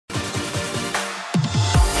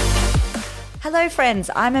Hello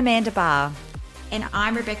friends, I'm Amanda Barr. And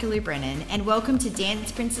I'm Rebecca Lou Brennan, and welcome to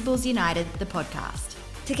Dance Principles United, the podcast.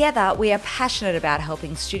 Together, we are passionate about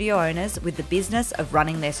helping studio owners with the business of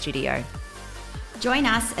running their studio. Join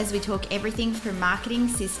us as we talk everything from marketing,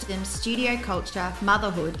 systems, studio culture,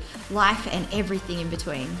 motherhood, life, and everything in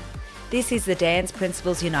between. This is the Dance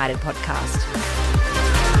Principles United podcast.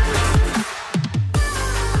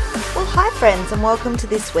 Well, hi friends, and welcome to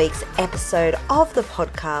this week's episode of the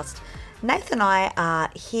podcast. Nathan and I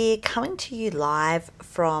are here coming to you live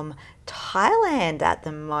from Thailand at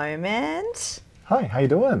the moment. Hi, how you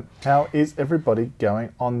doing? How is everybody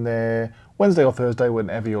going on their Wednesday or Thursday,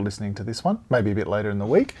 whenever you're listening to this one? Maybe a bit later in the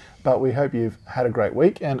week, but we hope you've had a great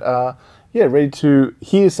week and are ready to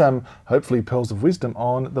hear some, hopefully, pearls of wisdom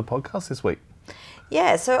on the podcast this week.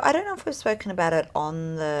 Yeah, so I don't know if we've spoken about it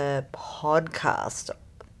on the podcast.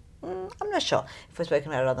 I'm not sure if we've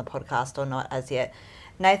spoken about it on the podcast or not as yet.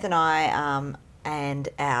 Nathan and I and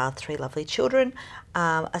our three lovely children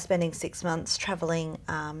are spending 6 months travelling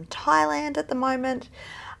Thailand at the moment,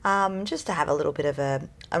 just to have a little bit of a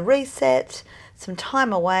reset, some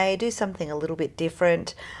time away, do something a little bit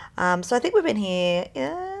different. So I think we've been here...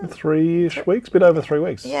 3-ish weeks, bit over 3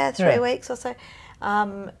 weeks. Yeah, 3 weeks or so.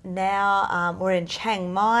 Now we're in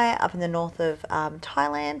Chiang Mai up in the north of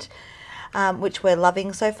Thailand. Which we're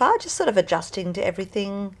loving so far, just sort of adjusting to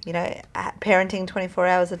everything, parenting 24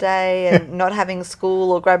 hours a day and not having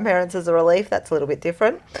school or grandparents as a relief. That's a little bit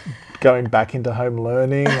different. Going back into home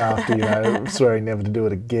learning after, swearing never to do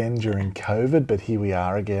it again during COVID, but here we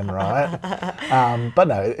are again, right? But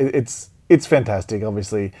no, it's fantastic.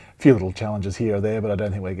 Obviously, a few little challenges here or there, but I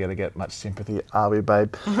don't think we're going to get much sympathy, are we,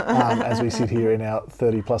 babe? As we sit here in our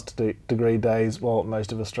 30-plus degree days while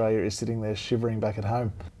most of Australia is sitting there shivering back at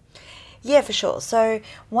home. Yeah, for sure. So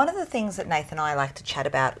one of the things that Nathan and I like to chat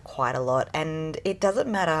about quite a lot, and it doesn't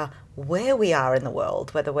matter where we are in the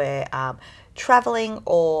world, whether we're traveling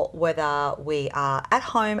or whether we are at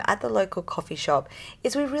home at the local coffee shop,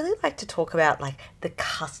 is we really like to talk about like the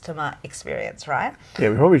customer experience, right?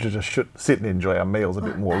 Yeah, we probably should sit and enjoy our meals a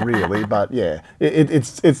bit more, really. But yeah,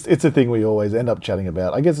 it's a thing we always end up chatting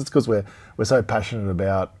about. I guess it's because we're so passionate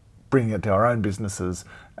about bringing it to our own businesses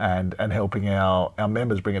and helping our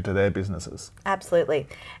members bring it to their businesses. Absolutely.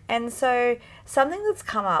 And so something that's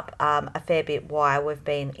come up a fair bit while we've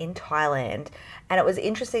been in Thailand, and it was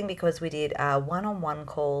interesting because we did one-on-one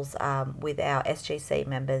calls with our SGC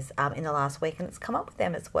members in the last week, and it's come up with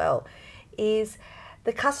them as well, is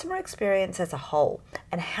the customer experience as a whole,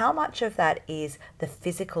 and how much of that is the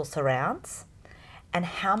physical surrounds and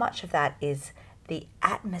how much of that is the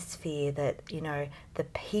atmosphere that, the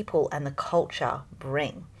people and the culture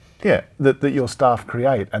bring. Yeah, that your staff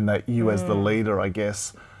create and that you as the leader, I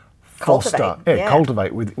guess,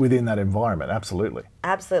 cultivate within that environment. Absolutely.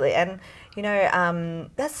 Absolutely. And,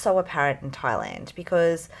 that's so apparent in Thailand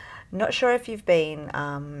because not sure if you've been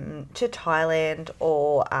to Thailand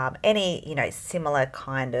or any, similar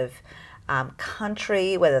kind of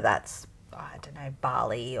country, whether that's, I don't know,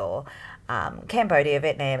 Bali or Cambodia,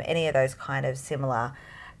 Vietnam, any of those kind of similar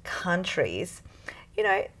countries,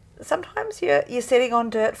 sometimes you're sitting on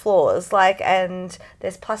dirt floors, and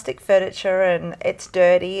there's plastic furniture and it's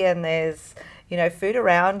dirty and there's, food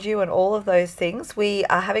around you and all of those things. We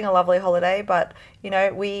are having a lovely holiday, but,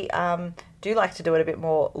 we do like to do it a bit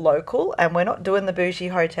more local, and we're not doing the bougie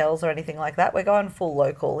hotels or anything like that. We're going full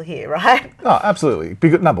local here, right? Oh, absolutely.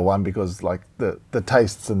 Number one, because the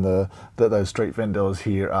tastes and those street vendors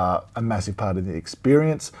here are a massive part of the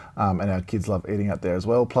experience, and our kids love eating out there as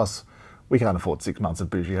well. Plus, we can't afford 6 months of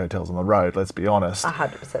bougie hotels on the road, let's be honest.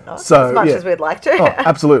 100% not, so, as much as we'd like to. Oh,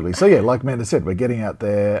 absolutely. So yeah, like Amanda said, we're getting out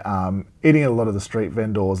there, eating at a lot of the street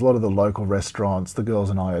vendors, a lot of the local restaurants. The girls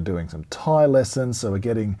and I are doing some Thai lessons, so we're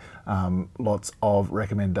getting lots of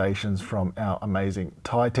recommendations from our amazing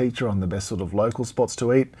Thai teacher on the best sort of local spots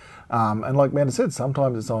to eat. And like Amanda said,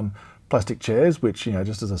 sometimes it's on plastic chairs, which,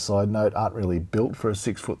 just as a side note, aren't really built for a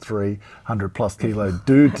 6'3", 100+ kilo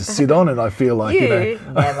dude to sit on. And I feel like,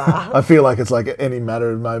 never. I feel like it's like any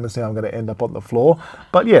matter of moments now I'm going to end up on the floor.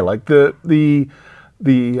 But yeah, like the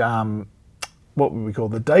what would we call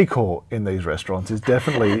the decor in these restaurants is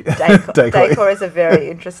definitely decor is a very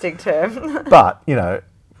interesting term. But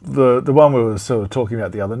the one we were sort of talking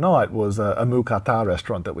about the other night was a Mukata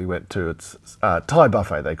restaurant that we went to. It's Thai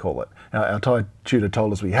buffet, they call it. Our Thai tutor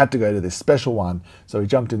told us we had to go to this special one, so we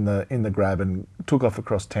jumped in the grab and took off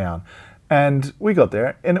across town. And we got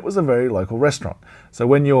there, and it was a very local restaurant. So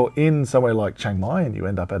when you're in somewhere like Chiang Mai and you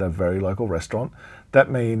end up at a very local restaurant, that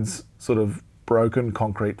means sort of broken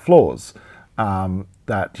concrete floors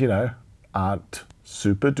that, aren't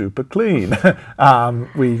super duper clean.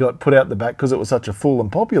 We got put out the back because it was such a full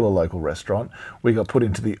and popular local restaurant. We got put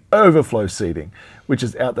into the overflow seating, which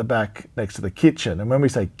is out the back next to the kitchen. And when we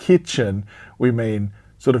say kitchen, we mean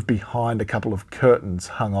sort of behind a couple of curtains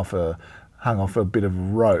hung off a bit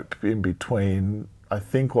of rope in between, I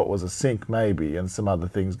think what was a sink maybe, and some other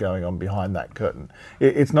things going on behind that curtain.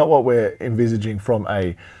 It's not what we're envisaging from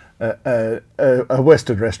a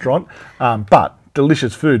Western restaurant, but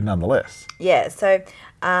delicious food nonetheless. Yeah, so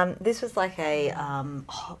this was like a,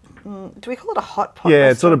 do we call it a hot pot Yeah,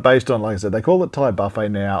 restaurant? it's sort of based on, like I said, they call it Thai buffet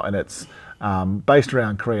now, and it's based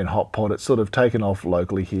around Korean hot pot. It's sort of taken off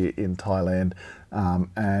locally here in Thailand,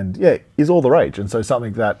 and yeah, is all the rage. And so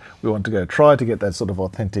something that we want to go try to get that sort of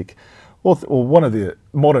authentic, or one of the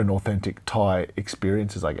modern authentic Thai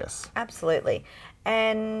experiences, I guess. Absolutely.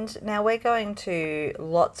 And now we're going to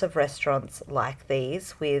lots of restaurants like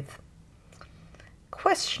these with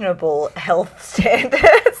questionable health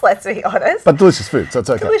standards, let's be honest. But delicious food, so it's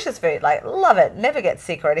okay. Delicious food, like, love it. Never get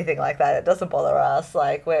sick or anything like that. It doesn't bother us.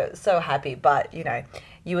 Like, we're so happy. But, you know,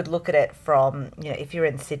 you would look at it from, you know, if you're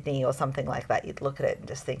in Sydney or something like that, you'd look at it and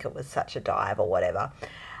just think it was such a dive or whatever.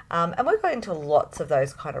 And we're going to lots of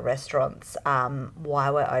those kind of restaurants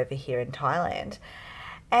while we're over here in Thailand.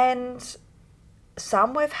 And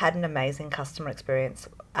some we've had an amazing customer experience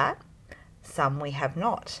at, some we have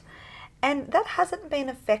not. And that hasn't been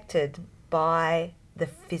affected by the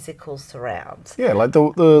physical surrounds. Yeah, like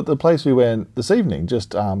the place we went this evening,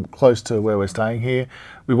 just close to where we're staying here,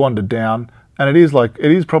 we wandered down, and it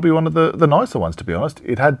is probably one of the nicer ones, to be honest.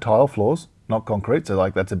 It had tile floors, not concrete, so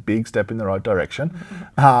like that's a big step in the right direction.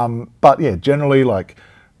 But yeah, generally like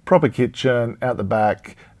proper kitchen out the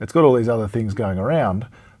back. It's got all these other things going around,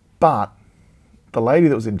 but the lady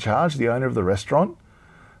that was in charge, the owner of the restaurant,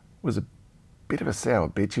 was a bit of a sour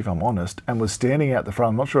bitch, if I'm honest, and was standing out the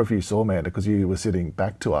front. I'm not sure if you saw, Amanda, because you were sitting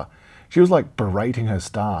back to her. She was like berating her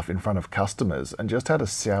staff in front of customers and just had a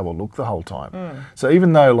sour look the whole time. So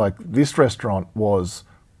even though like this restaurant was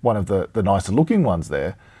one of the nicer looking ones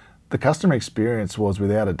there, the customer experience was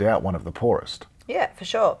without a doubt one of the poorest. Yeah, for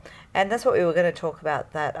sure. And that's what we were going to talk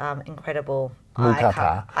about, that incredible...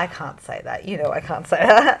 Mookata. I can't say that. You know I can't say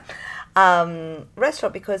that.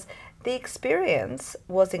 Restaurant, because the experience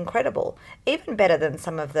was incredible. Even better than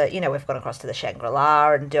some of the, you know, we've gone across to the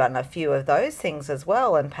Shangri-La and done a few of those things as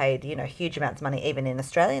well and paid, you know, huge amounts of money, even in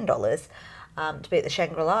Australian dollars, to be at the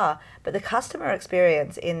Shangri-La. But the customer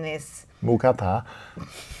experience in this... Mookata.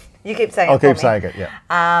 You keep saying I'll it for keep me. saying it,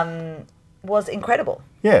 yeah. Was incredible.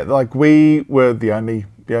 Yeah, like we were the only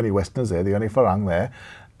Westerners there, the only Farang there,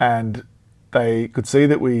 and they could see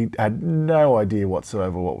that we had no idea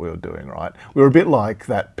whatsoever what we were doing, right? We were a bit like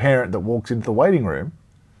that parent that walks into the waiting room,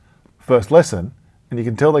 first lesson, and you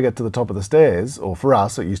can tell they get to the top of the stairs, or for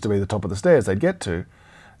us, it used to be the top of the stairs they'd get to,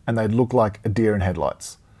 and they'd look like a deer in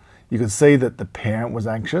headlights. You could see that the parent was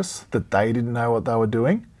anxious, that they didn't know what they were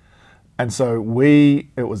doing. And so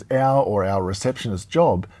it was our receptionist's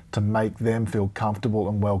job to make them feel comfortable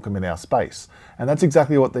and welcome in our space. And that's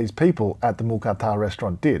exactly what these people at the Mookata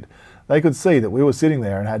restaurant did. They could see that we were sitting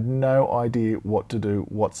there and had no idea what to do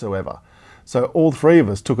whatsoever. So all three of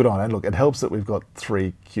us took it on. And look, it helps that we've got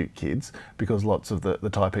three cute kids, because lots of the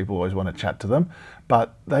Thai people always want to chat to them.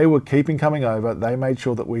 But they were keeping coming over. They made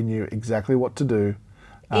sure that we knew exactly what to do.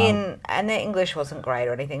 And their English wasn't great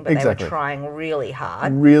or anything, but Exactly. they were trying really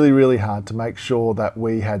hard. Really, really hard to make sure that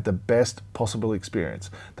we had the best possible experience.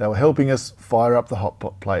 They were helping us fire up the hot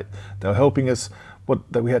pot plate. They were helping us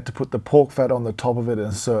that we had to put the pork fat on the top of it in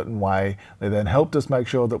a certain way. They then helped us make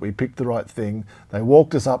sure that we picked the right thing. They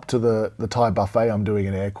walked us up to the Thai buffet. I'm doing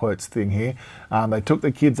an air quotes thing here. They took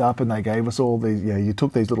the kids up and they gave us all these, you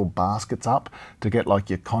took these little baskets up to get like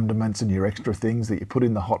your condiments and your extra things that you put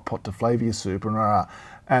in the hot pot to flavour your soup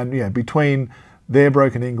and between their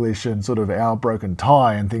broken English and sort of our broken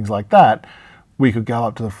Thai and things like that, we could go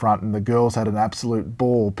up to the front and the girls had an absolute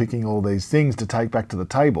ball picking all these things to take back to the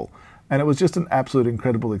table. And it was just an absolute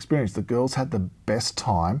incredible experience. The girls had the best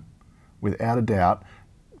time, without a doubt,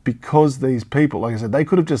 because these people, like I said, they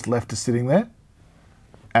could have just left us sitting there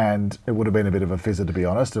and it would have been a bit of a fizzer, to be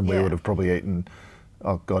honest, and we would have probably eaten...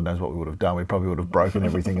 Oh, God knows what we would have done. We probably would have broken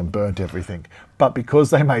everything and burnt everything. But because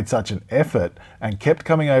they made such an effort and kept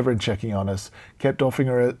coming over and checking on us, kept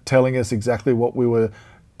telling us exactly what we were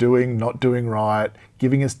doing, not doing right,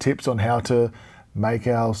 giving us tips on how to make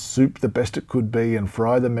our soup the best it could be and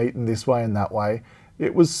fry the meat in this way and that way,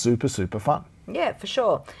 it was super, super fun. Yeah, for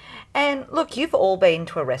sure. And look, you've all been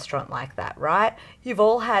to a restaurant like that, right? You've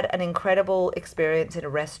all had an incredible experience in a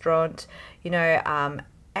restaurant. You know,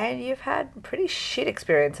 and you've had pretty shit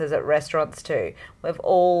experiences at restaurants too. We've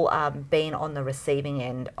all been on the receiving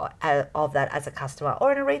end of that as a customer,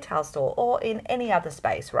 or in a retail store, or in any other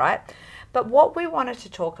space, right? But what we wanted to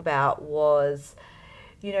talk about was,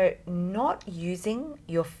 not using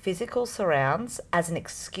your physical surrounds as an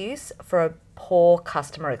excuse for a poor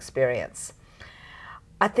customer experience.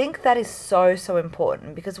 I think that is so, so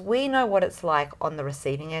important, because we know what it's like on the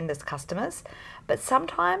receiving end as customers, but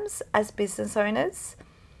sometimes as business owners,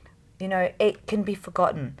 it can be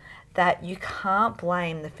forgotten that you can't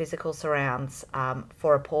blame the physical surrounds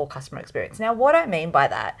for a poor customer experience. Now, what I mean by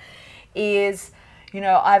that is,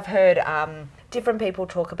 I've heard different people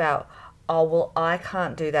talk about, oh, well, I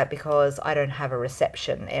can't do that because I don't have a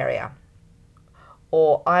reception area,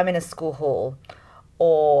 or I'm in a school hall,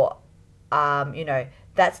 or,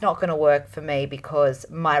 that's not going to work for me because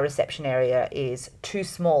my reception area is too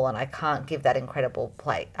small and I can't give that incredible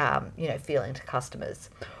feeling to customers.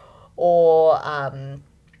 Or,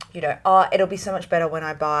 oh, it'll be so much better when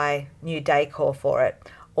I buy new decor for it,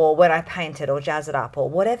 or when I paint it or jazz it up, or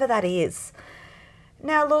whatever that is.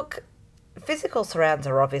 Now, look, physical surrounds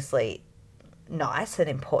are obviously nice and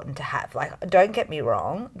important to have. Like, don't get me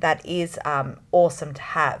wrong, that is awesome to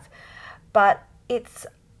have, but it's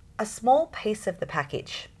a small piece of the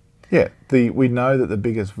package. Yeah, we know that the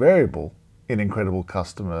biggest variable in incredible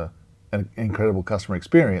customer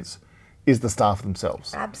experience is the staff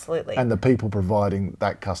themselves. Absolutely. And the people providing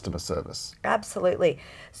that customer service. Absolutely.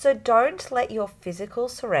 So don't let your physical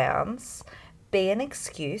surrounds be an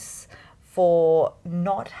excuse for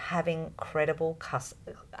not having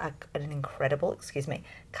an incredible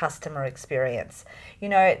customer experience.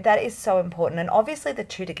 That is so important. And obviously the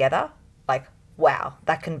two together, like, wow,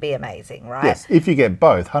 that can be amazing, right? Yes, if you get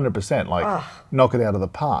both, 100%, knock it out of the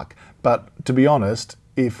park. But to be honest,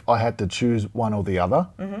 if I had to choose one or the other,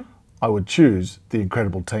 I would choose the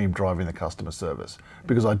incredible team driving the customer service,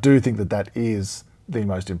 because I do think that is the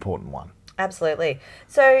most important one. Absolutely.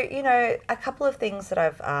 So, a couple of things that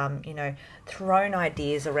I've, thrown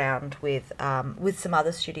ideas around with some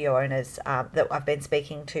other studio owners that I've been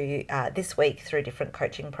speaking to this week through different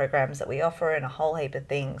coaching programs that we offer, and a whole heap of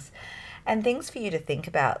things. And things for you to think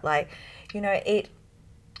about, like,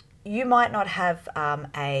 you might not have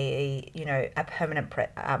a permanent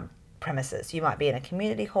premises. You might be in a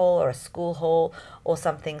community hall or a school hall or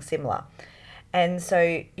something similar. And so,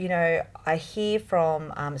 I hear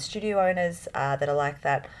from studio owners that are like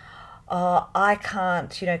that, oh, I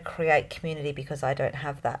can't, create community because I don't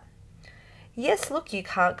have that. Yes, look, you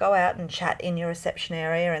can't go out and chat in your reception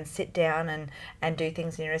area and sit down and do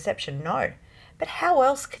things in your reception. No. But how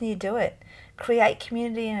else can you do it? Create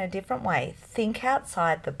community in a different way. Think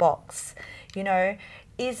outside the box.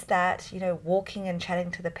 Is that, walking and chatting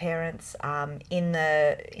to the parents in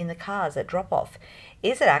the cars at drop-off?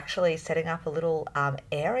 Is it actually setting up a little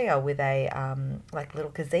area with a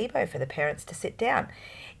little gazebo for the parents to sit down?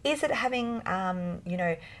 Is it having,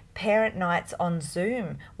 parent nights on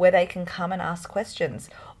Zoom where they can come and ask questions?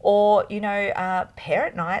 Or,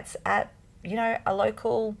 parent nights at, a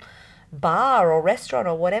local bar or restaurant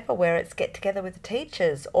or whatever, where it's get together with the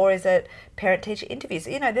teachers? Or is it parent-teacher interviews?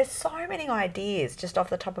 There's so many ideas just off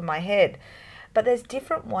the top of my head, but there's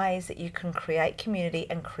different ways that you can create community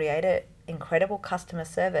and create an incredible customer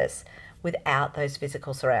service without those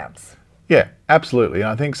physical surrounds. Yeah, absolutely. And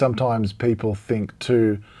I think sometimes people think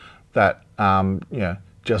too that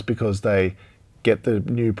just because they get the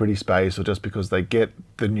new pretty space, or just because they get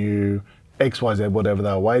the new XYZ, whatever they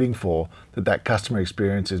were waiting for, that customer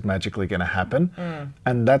experience is magically going to happen.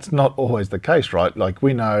 And that's not always the case, right? Like,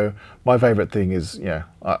 we know, my favorite thing is,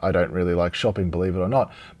 I don't really like shopping, believe it or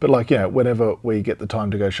not, but whenever we get the time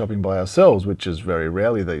to go shopping by ourselves, which is very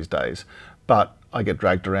rarely these days, but I get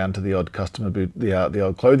dragged around to the odd the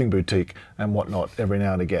odd clothing boutique and whatnot every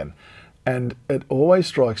now and again. And it always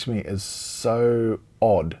strikes me as so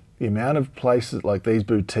odd, the amount of places like these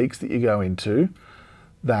boutiques that you go into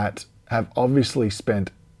that have obviously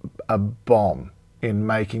spent a bomb in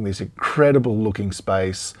making this incredible looking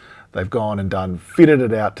space. They've gone and fitted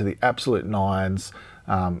it out to the absolute nines,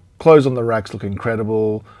 clothes on the racks look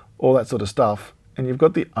incredible, all that sort of stuff. And you've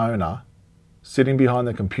got the owner sitting behind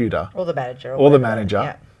the computer. Or the manager. Or the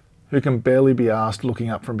manager, who can barely be asked, looking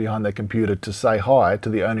up from behind their computer, to say hi to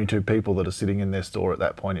the only two people that are sitting in their store at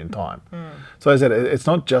that point in time. So as I said, it's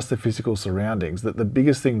not just the physical surroundings. That the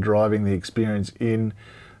biggest thing driving the experience in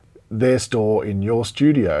their store, in your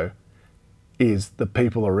studio, is the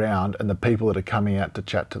people around and the people that are coming out to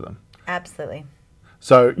chat to them. Absolutely.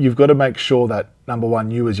 So you've got to make sure that, number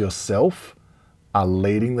one, you as yourself are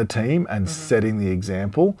leading the team and setting the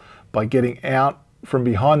example by getting out from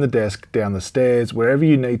behind the desk, down the stairs, wherever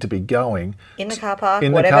you need to be going. In the car park,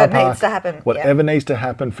 in the whatever car park, needs to happen. Whatever needs to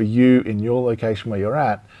happen for you in your location where you're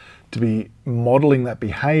at, to be modeling that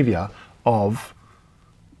behaviour of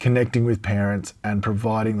connecting with parents and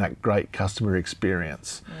providing that great customer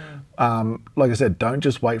experience. Like I said, don't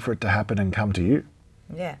just wait for it to happen and come to you.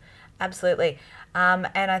 Yeah, absolutely. And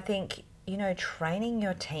I think, training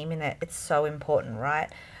your team in it, it's so important, right?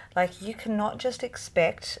 Like, you cannot just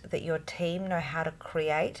expect that your team know how to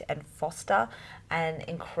create and foster an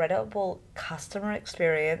incredible customer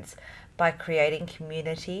experience by creating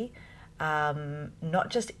community, not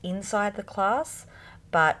just inside the class,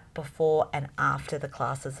 but before and after the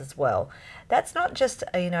classes as well. That's not just,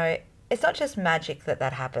 it's not just magic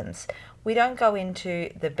that happens. We don't go into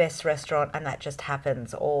the best restaurant and that just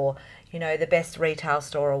happens, or, the best retail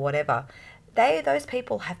store or whatever. Those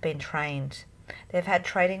people have been trained. They've had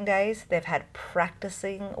training days, they've had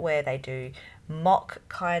practicing where they do mock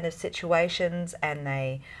kind of situations and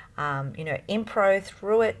they, improv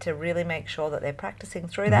through it to really make sure that they're practicing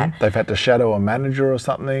through that. They've had to shadow a manager or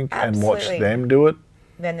something and watch them do it.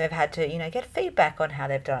 Then they've had to, get feedback on how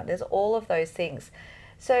they've done it. There's all of those things.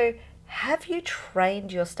 So have you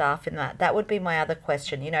trained your staff in that? That would be my other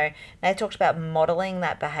question. They talked about modeling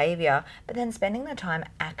that behavior, but then spending the time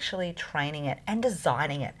actually training it and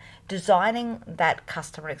designing that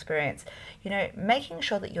customer experience, making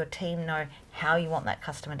sure that your team know how you want that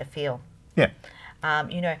customer to feel. Yeah.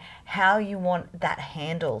 How you want that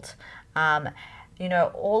handled.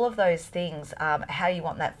 All of those things, how you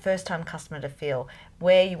want that first-time customer to feel,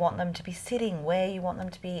 where you want them to be sitting, where you want them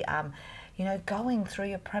to be, going through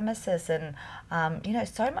your premises and,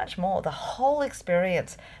 so much more. The whole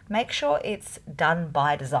experience. Make sure it's done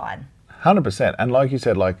by design. 100%. And like you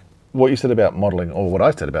said, like what you said about modelling, or what I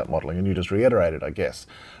said about modelling, and you just reiterated, I guess.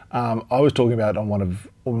 I was talking about on one of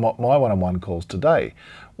my one-on-one calls today,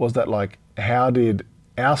 was that like, how did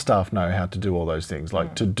our staff know how to do all those things,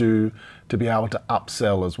 like to be able to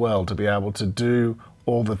upsell as well, to be able to do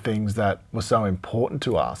all the things that were so important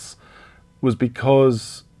to us, was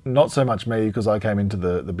because not so much me, because I came into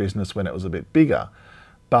the business when it was a bit bigger,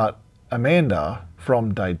 but Amanda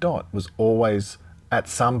from day dot was always at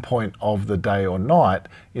some point of the day or night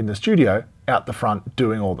in the studio out the front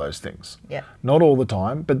doing all those things. Yeah. Not all the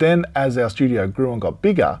time, but then as our studio grew and got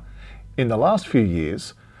bigger in the last few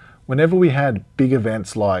years, whenever we had big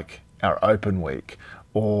events like our open week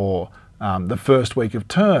or the first week of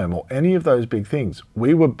term or any of those big things,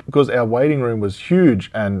 because our waiting room was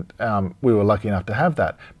huge and we were lucky enough to have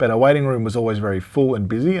that, but our waiting room was always very full and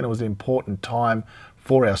busy, and it was an important time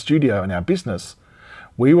for our studio and our business.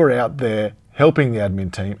 We were out there helping the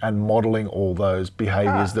admin team and modelling all those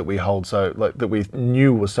behaviours that we hold that we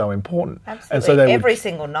knew were so important. Absolutely. And so every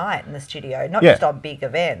single night in the studio, not just on big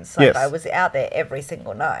events. Like, I was out there every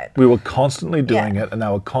single night. We were constantly doing it, and they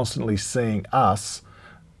were constantly seeing us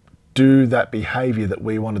do that behaviour that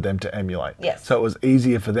we wanted them to emulate. Yes. So it was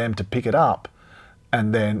easier for them to pick it up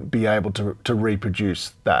and then be able to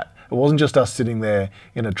reproduce that. It wasn't just us sitting there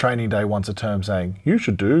in a training day once a term saying, you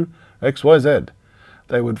should do X, Y, Z.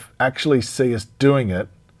 They would actually see us doing it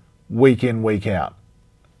week in, week out.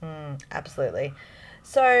 Absolutely.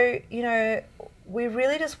 So, we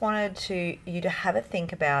really just wanted you to have a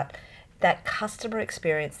think about that customer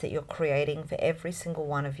experience that you're creating for every single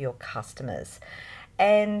one of your customers.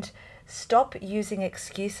 And stop using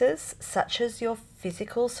excuses such as your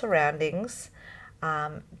physical surroundings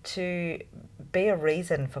to be a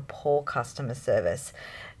reason for poor customer service.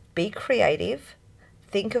 Be creative.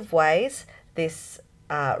 Think of ways this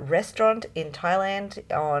restaurant in Thailand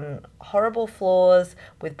on horrible floors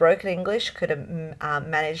with broken English could have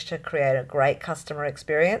managed to create a great customer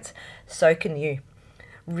experience. So can you.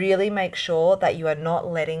 Really make sure that you are not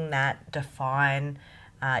letting that define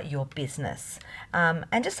your business.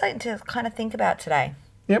 And just something to kind of think about today.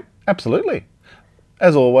 Yep, absolutely.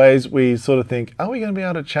 As always, we sort of think, are we going to be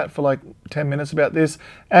able to chat for like 10 minutes about this?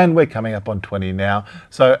 And we're coming up on 20 now.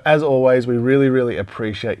 So as always, we really, really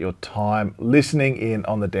appreciate your time listening in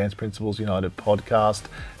on the Dance Principles United podcast.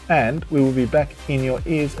 And we will be back in your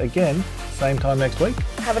ears again, same time next week.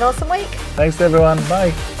 Have an awesome week. Thanks everyone.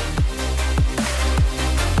 Bye.